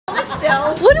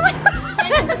still. What do I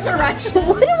press?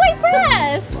 What do I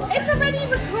press? It's already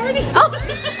recording. Oh.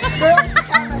 Girl's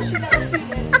camera, she never seen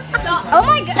it. Stop. Oh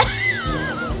my god.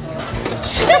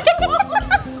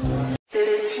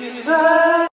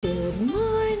 Good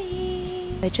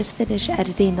morning. I just finished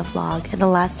editing the vlog. In the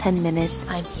last 10 minutes,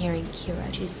 I'm hearing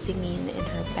Kira. She's singing in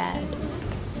her bed.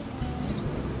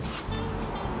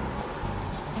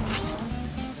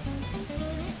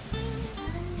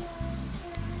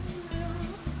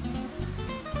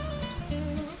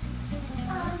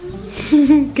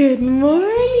 Good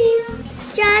morning.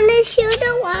 Trying to shoot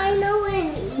a rhino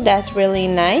in. That's really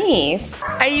nice.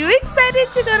 Are you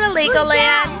excited to go to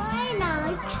Legoland?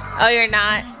 Oh, you're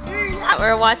not?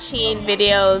 We're watching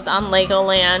videos on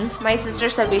Legoland. My sister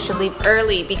said we should leave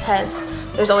early because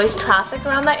there's always traffic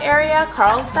around that area,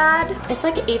 Carlsbad. It's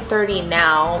like 8:30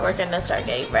 now. We're gonna start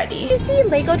getting ready. Did you see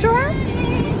Lego giraffes?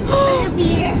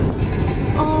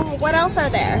 Oh, what else are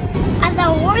there? And the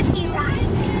horsey ride.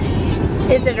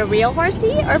 Is it a real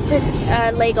horsey or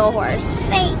a Lego horse?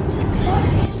 Fake.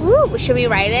 Ooh, should we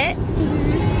ride it?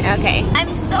 Okay.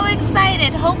 I'm so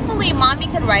excited. Hopefully Mommy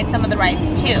could ride some of the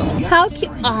rides too. How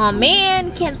cute. Oh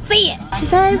man, can't see it.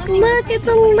 Guys, look, it's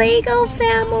a Lego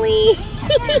family.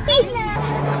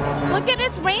 Look at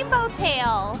its rainbow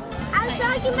tail. I was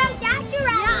talking about that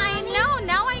giraffe. Yeah, I know.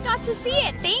 Now I got to see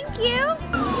it. Thank you.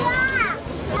 Yeah.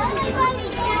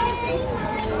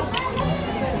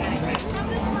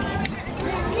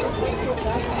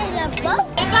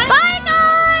 Bye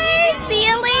guys! See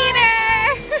you later!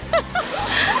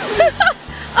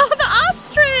 Oh, the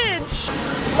ostrich!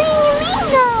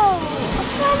 Flamingo!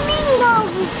 Flamingo!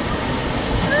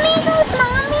 Flamingos,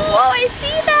 Mommy! Whoa, I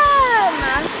see them!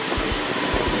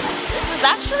 This is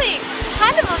actually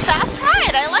kind of a fast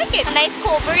ride. I like it. A nice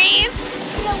cool breeze.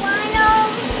 The rhino!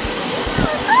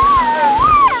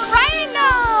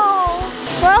 Rhino!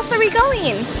 Where else are we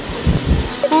going?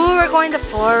 Ooh, we're going to the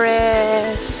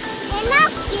forest.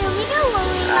 Enough, you. We don't want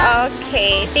to.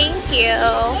 Okay, thank you.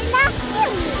 Enough, you.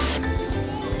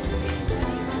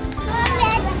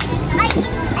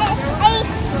 I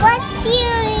was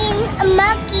hearing a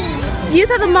monkey. You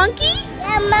saw the monkey?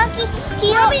 A monkey.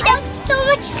 Mommy, that was so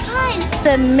much fun.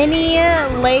 The mini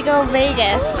Lego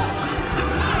Vegas.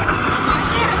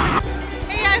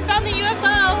 Hey, I found the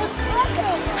UFOs.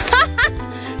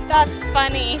 That's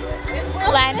funny.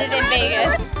 Landed in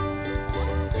Vegas.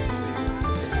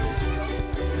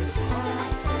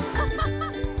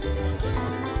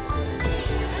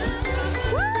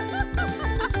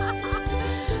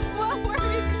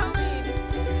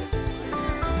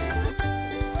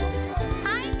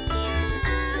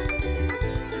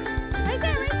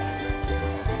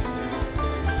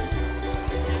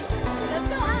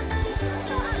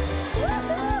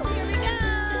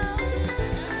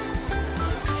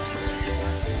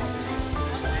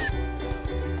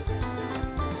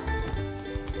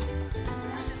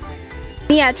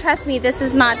 Mia, trust me, this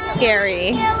is not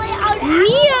scary. Mia,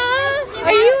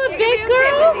 are you a big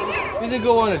girl? We can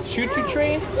go on a choo-choo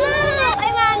train?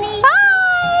 Bye, Mommy.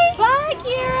 Bye! Bye,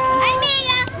 Kira! Bye,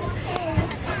 Mia.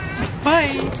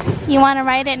 Bye! You want to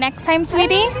ride it next time,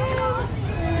 sweetie?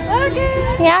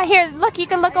 Okay. Yeah, here, look, you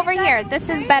can look over here. This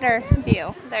is better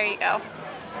view. There you go.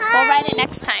 We'll ride it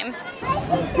next time.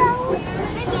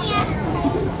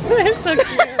 It's so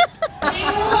cute.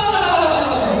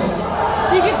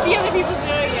 You can see other people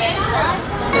doing it.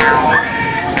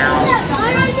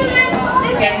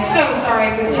 I'm so sorry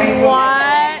for the technical.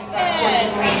 What?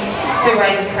 The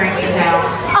ride is currently down.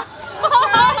 Oh,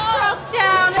 broke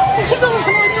down. It's a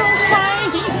little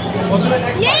tiny.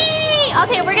 Yay!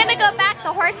 Okay, we're gonna go back.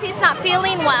 The horsey's not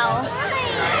feeling well.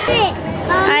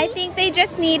 I think they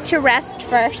just need to rest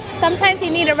first. Sometimes they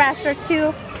need a rest or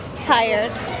too tired.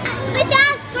 But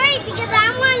that's great because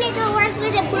I wanted to work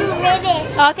with a blue ribbon.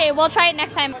 Okay, we'll try it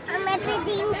next time. I'm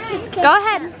editing chicken. Go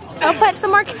ahead. Go put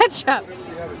some more ketchup.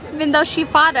 Even though she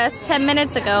fought us 10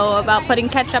 minutes ago about putting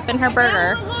ketchup in her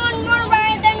burger.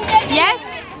 Yes,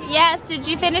 yes. Did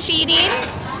you finish eating?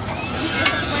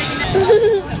 There's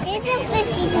some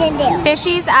fishies in there.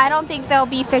 Fishies? I don't think there'll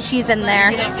be fishies in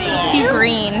there. It's too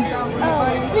green.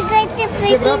 Oh, because the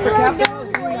fishies will do.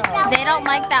 They don't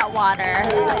like that water.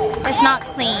 It's not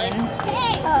clean.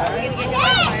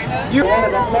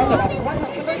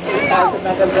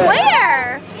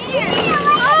 Where?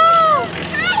 Oh!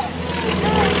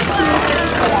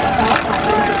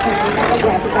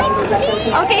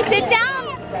 Okay, sit down.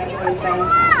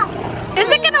 Is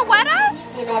it gonna wet us?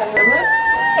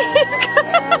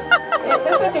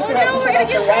 No, we're gonna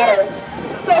get wet. It's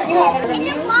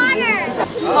water.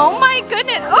 Oh my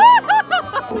goodness. Oh!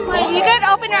 You could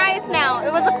open your eyes now.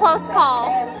 It was a close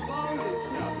call.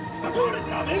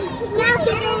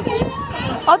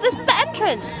 Oh, this is the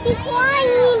entrance. He's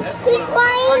crying. He's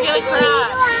crying. We're gonna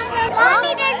crash.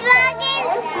 Mommy, the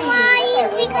dragon's crying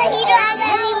because he don't have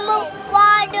any more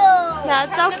water.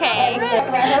 That's okay.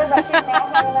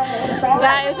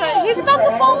 He's about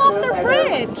to fall off the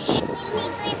bridge. You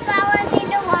think we fall in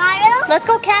the water? Let's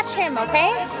go catch him,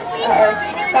 okay? We fall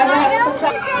in the water?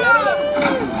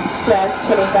 Just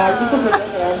kidding, guys. You can put your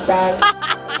hands down.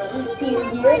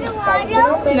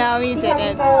 No, you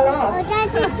didn't. Oh,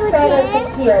 that's a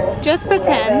pretend? Just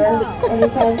pretend. What are you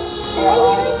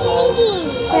thinking?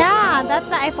 Yeah, that's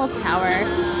the Eiffel Tower.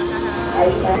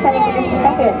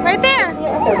 Right there.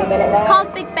 It's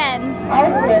called Big Ben.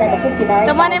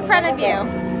 The one in front of you.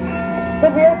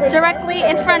 Directly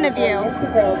in front of you.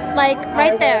 Like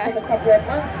right there.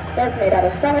 That's made out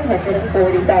of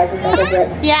 740,000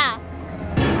 megabits. Yeah.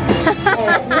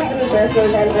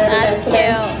 That's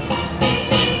cute.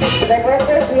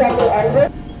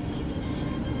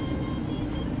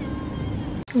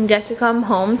 Get to come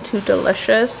home to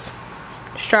delicious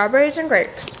strawberries and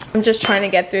grapes. I'm just trying to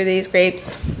get through these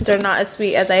grapes. They're not as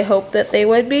sweet as I hoped that they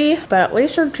would be, but at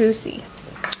least they're juicy.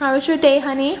 How was your day,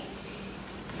 honey?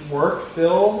 Work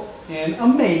filled and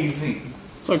amazing.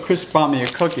 So Chris brought me a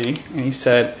cookie and he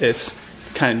said it's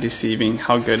kind of deceiving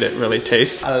how good it really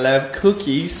tastes. I love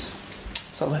cookies.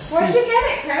 So let's see. Where'd you get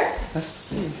it, Chris? Let's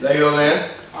see.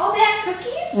 Legoland. Oh, they have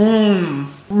cookies?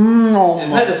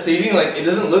 Isn't that deceiving? Like, it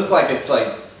doesn't look like it's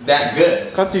like that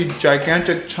good. Got these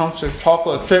gigantic chunks of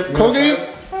chocolate chip cookie.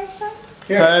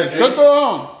 Here, Hey, get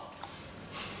on.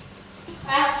 I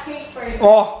have cake for you.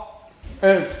 Oh,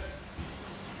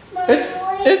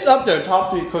 it's up there,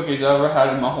 top 3 cookies I've ever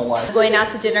had in my whole life. Going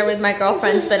out to dinner with my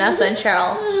girlfriends Vanessa and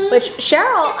Cheryl, which Cheryl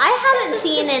I haven't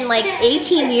seen in like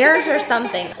 18 years or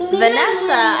something.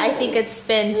 Vanessa, I think it's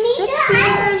been 6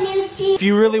 years. If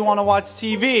you really want to watch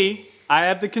TV, I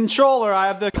have the controller, I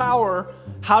have the power.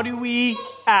 How do we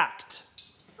act?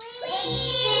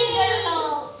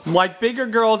 Like bigger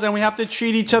girls, and we have to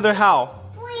treat each other how?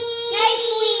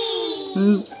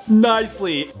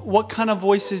 Nicely. What kind of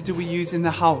voices do we use in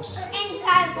the house?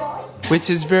 Which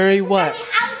is very what?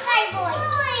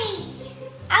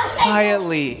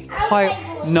 Quietly. Quiet.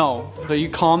 No. Are you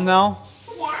calm now?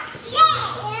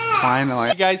 Finally.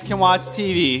 You guys can watch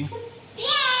TV.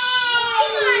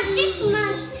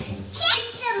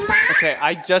 Okay,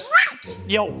 I just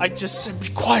said be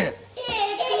quiet.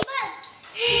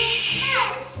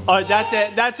 Alright, that's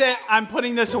it. That's it. I'm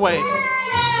putting this away. See,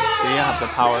 I have the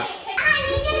power.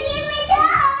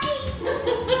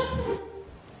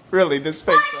 Really, this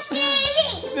face.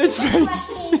 This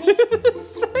face.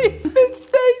 This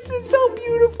face is so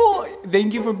beautiful.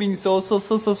 Thank you for being so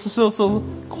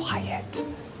quiet.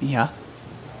 Yeah.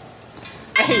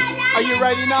 Hey, are you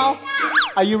ready now?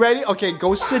 Are you ready? Okay,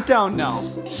 go sit down now.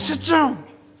 Sit down.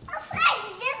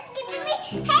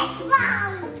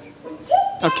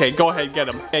 Okay, go ahead, get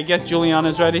him. I guess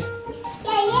Juliana's ready.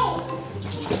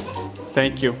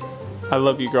 Thank you. I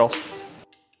love you, girls.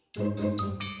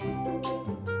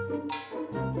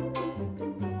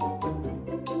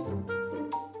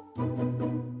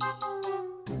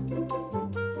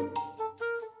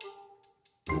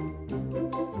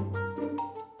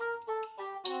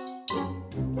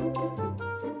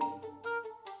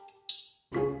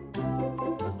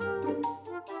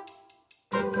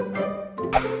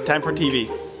 Time for TV.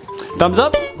 Thumbs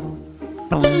up?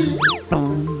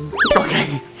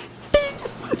 Okay.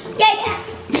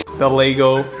 The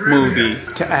Lego movie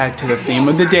to add to the theme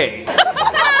of the day.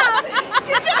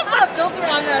 She should have put a filter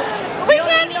on us. We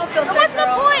can't. Filter, what's the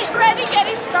point? Already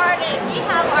getting started. We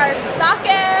have our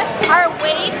sake. Our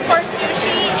wait for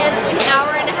sushi is an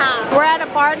hour and a half. We're at a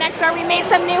bar next door. We made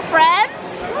some new friends.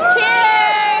 Cheers!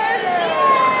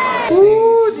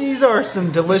 Ooh, these are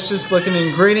some delicious looking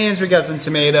ingredients. We got some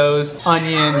tomatoes,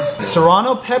 onions,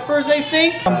 serrano peppers, I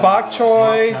think, some bok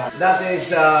choy. That is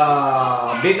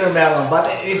bitter melon, but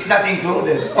it's not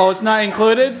included. Oh, it's not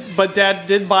included, but Dad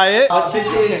did buy it. This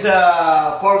is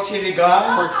pork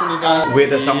sinigang. Pork sinigang.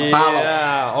 With some palo.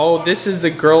 Yeah. Oh, this is the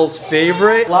girl's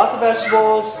favorite. Lots of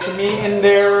vegetables, some meat in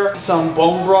there, some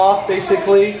bone broth,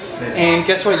 basically. And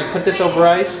guess what? You put this over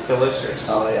rice. Delicious.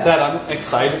 Oh yeah. Dad, I'm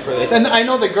excited for this. And I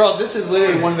know the girls. This is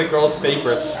literally one of the girls'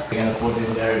 favorites. We're gonna put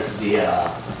in there the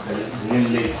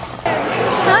green leaves.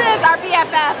 That is our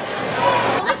BFF.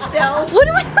 Still. What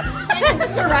do I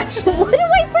It's direction. What do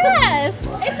I press?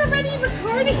 It's already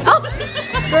recording. Oh.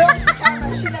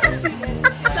 She never seen it.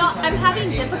 So I'm having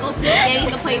difficulty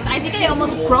getting the plates. I think I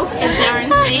almost broke the darn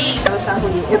thing.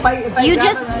 If I You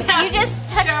just touched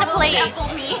the plate.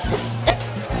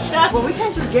 Shut Well, we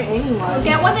can't just get anyone.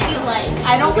 Get one that you like.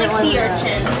 I don't like sea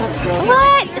urchin. That's gross.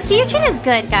 What? Sea urchin is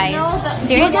good, guys.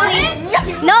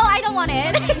 Seriously? No, I don't want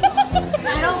it.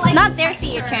 I don't like Not their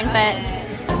sea urchin, but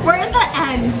We're at the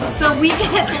end, so we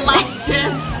get last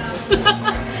gifts.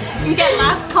 We get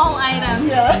last call items.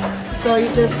 Yeah. So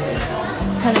you just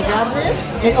kind of grab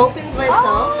this. It opens by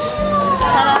itself.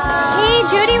 Ta-da! hey,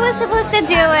 Judy was supposed to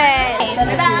do it.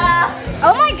 Ta-da!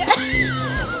 Oh my god.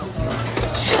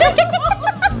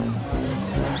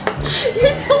 You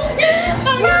told me.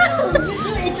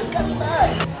 It just got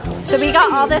stuck. So we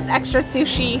got all this extra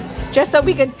sushi just so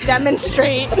we could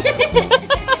demonstrate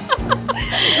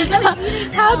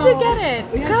how to get it.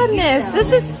 Goodness,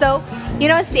 this is so. You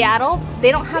know, in Seattle,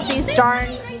 they don't have these darn.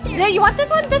 Yeah, you want this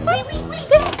one? This one?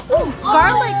 This. Ooh,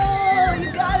 garlic. Oh,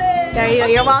 you got it. There you go.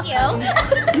 You're welcome.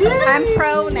 I'm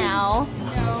pro now.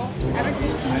 Every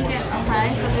 15 you get a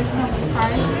prize, but there's no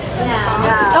prize.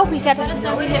 Yeah. Oh, we got. Let us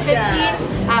know we hit 15.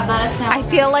 Let us know. I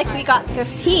feel like we got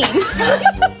 15.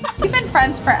 We've been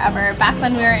friends forever. Back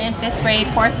when we were in 5th grade,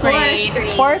 4th grade,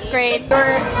 4th grade, we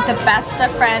were the best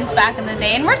of friends back in the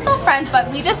day, and we're still friends,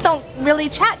 but we just don't really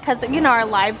chat because you know our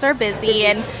lives are busy,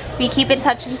 and we keep in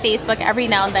touch on Facebook every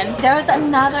now and then. There was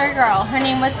another girl. Her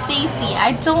name was Stacy.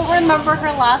 I don't remember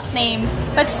her last name,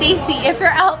 but Stacy, if you're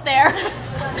out there.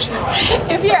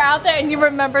 If you're out there and you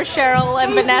remember Cheryl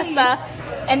and Vanessa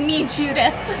and me,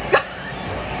 Judith,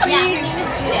 please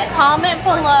comment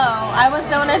below. I was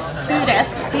known as Judith.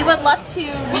 We would love to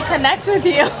reconnect with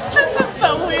you. This is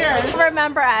so weird.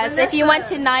 Remember us Vanessa. If you went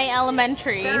to Nye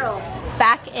Elementary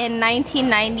back in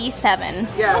 1997.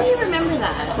 Yes. How do you remember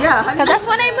that? Yeah. Because that's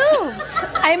when I moved.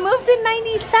 I moved in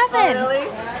 97. Oh, really?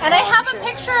 And I have a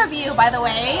picture of you, by the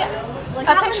way.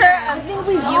 A picture of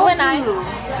you and I.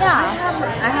 Yeah.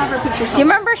 I have her picture. Do you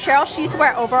remember Cheryl? She used to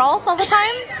wear overalls all the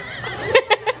time.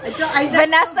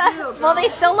 Vanessa. Well, they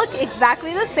still look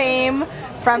exactly the same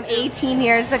from 18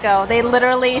 years ago. They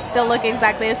literally still look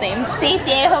exactly the same.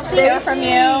 Stacey, I hope to hear from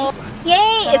you.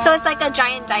 Yay! So it's like a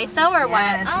giant Daiso or what?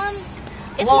 Yes.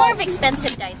 It's more of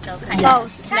expensive Daiso kind of. Oh,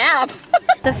 snap.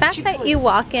 The fact that you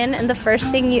walk in and the first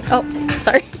thing you,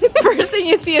 first thing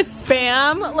you see is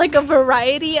Spam, like a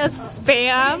variety of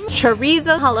Spam.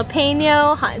 Chorizo,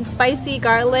 jalapeno, hot and spicy,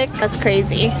 garlic. That's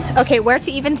crazy. Okay, where to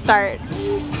even start?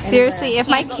 Seriously, if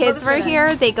my kids were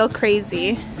here, they go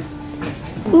crazy.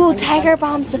 Ooh, Tiger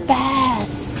Bomb's the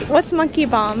best. What's Monkey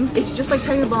Bomb? It's just like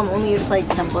Tiger Bomb, only it's like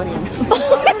Cambodian.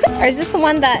 Or is this the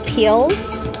one that peels?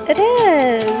 It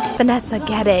is. Vanessa,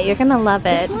 get it. You're gonna love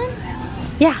it. This one?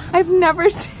 Yeah. I've never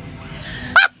seen.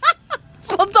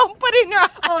 Well, don't put it in your eye.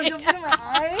 Oh, don't put it in my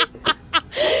eye?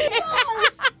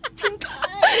 Pink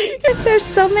eye. There's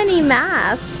so many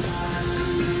masks.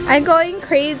 I'm going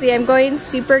crazy. I'm going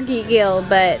super giggle,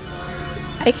 but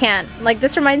I can't. Like,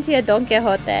 this reminds me of Don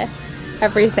Quixote.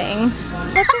 Everything.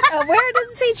 Where does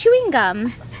it say chewing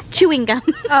gum? Chewing gum.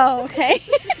 Oh, okay.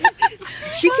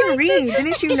 She can read,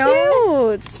 didn't you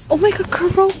know? Cute. Oh my god,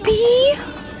 Karopi.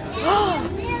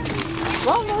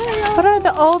 What are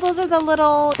the, oh, those are the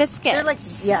little biscuits. They're like,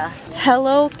 yeah.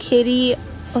 Hello Kitty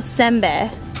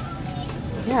Osembe.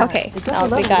 Yeah, Okay, oh,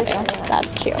 we got it.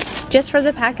 That's cute. Just for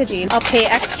the packaging, I'll pay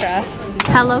extra.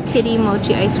 Hello Kitty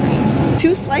mochi ice cream.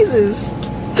 2 slices.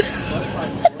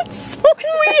 So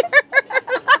weird.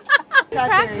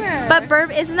 Cracker.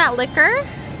 But isn't that liquor?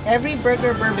 Every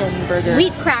burger, bourbon burger.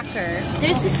 Wheat cracker.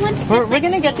 There's this one. We're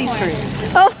gonna get these for you.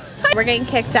 Oh, we're getting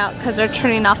kicked out because they're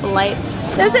turning off the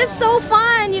lights. This is so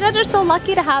fun. You guys are so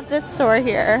lucky to have this store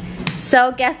here.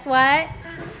 So guess what?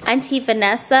 Auntie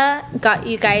Vanessa got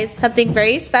you guys something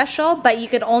very special, but you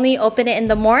could only open it in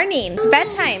the morning. It's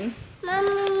bedtime. Mommy,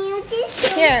 you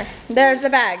just Here, there's a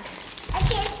bag. I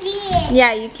can't see it.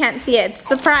 Yeah, you can't see it. It's a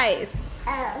surprise.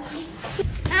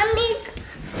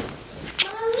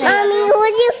 Mommy,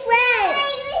 would you